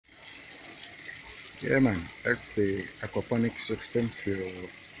Yeah, man, that's the aquaponics system field.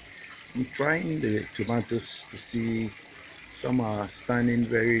 I'm trying the tomatoes to see some are standing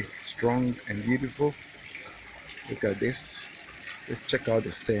very strong and beautiful. Look at this. Let's check out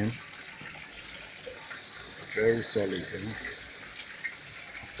the stem. Very solid, you know.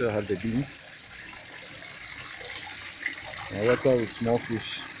 Still have the beans. I water with small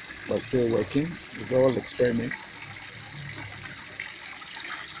fish, but still working. It's all experiment.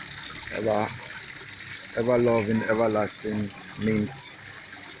 Ever, ever loving, everlasting mint.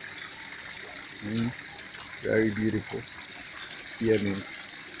 Very beautiful. Spearmint.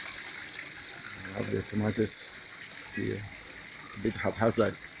 I have the tomatoes here. A bit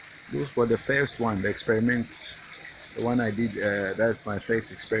haphazard. Those were the first one, the experiment. The one I did, that's my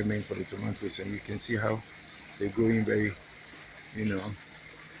first experiment for the tomatoes, and you can see how they're growing very, you know,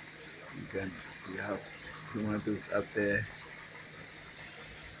 you have tomatoes up there.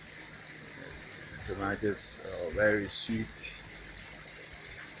 Tomatoes are very sweet.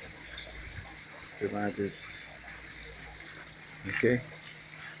 Tomatoes, okay.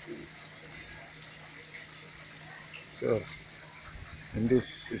 So, and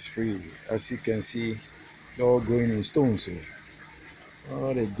this is free. As you can see, they're all growing in stones. So,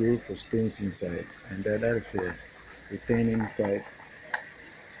 all they grow for stones inside, and that is the retaining type,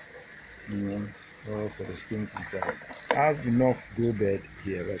 you know, all for the stones inside. I have enough grow bed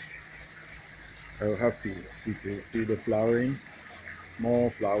here, but I will have to see the flowering. More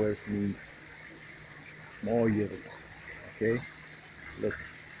flowers means more yield. Okay, look,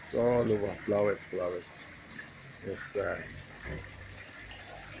 it's all over flowers. Yes,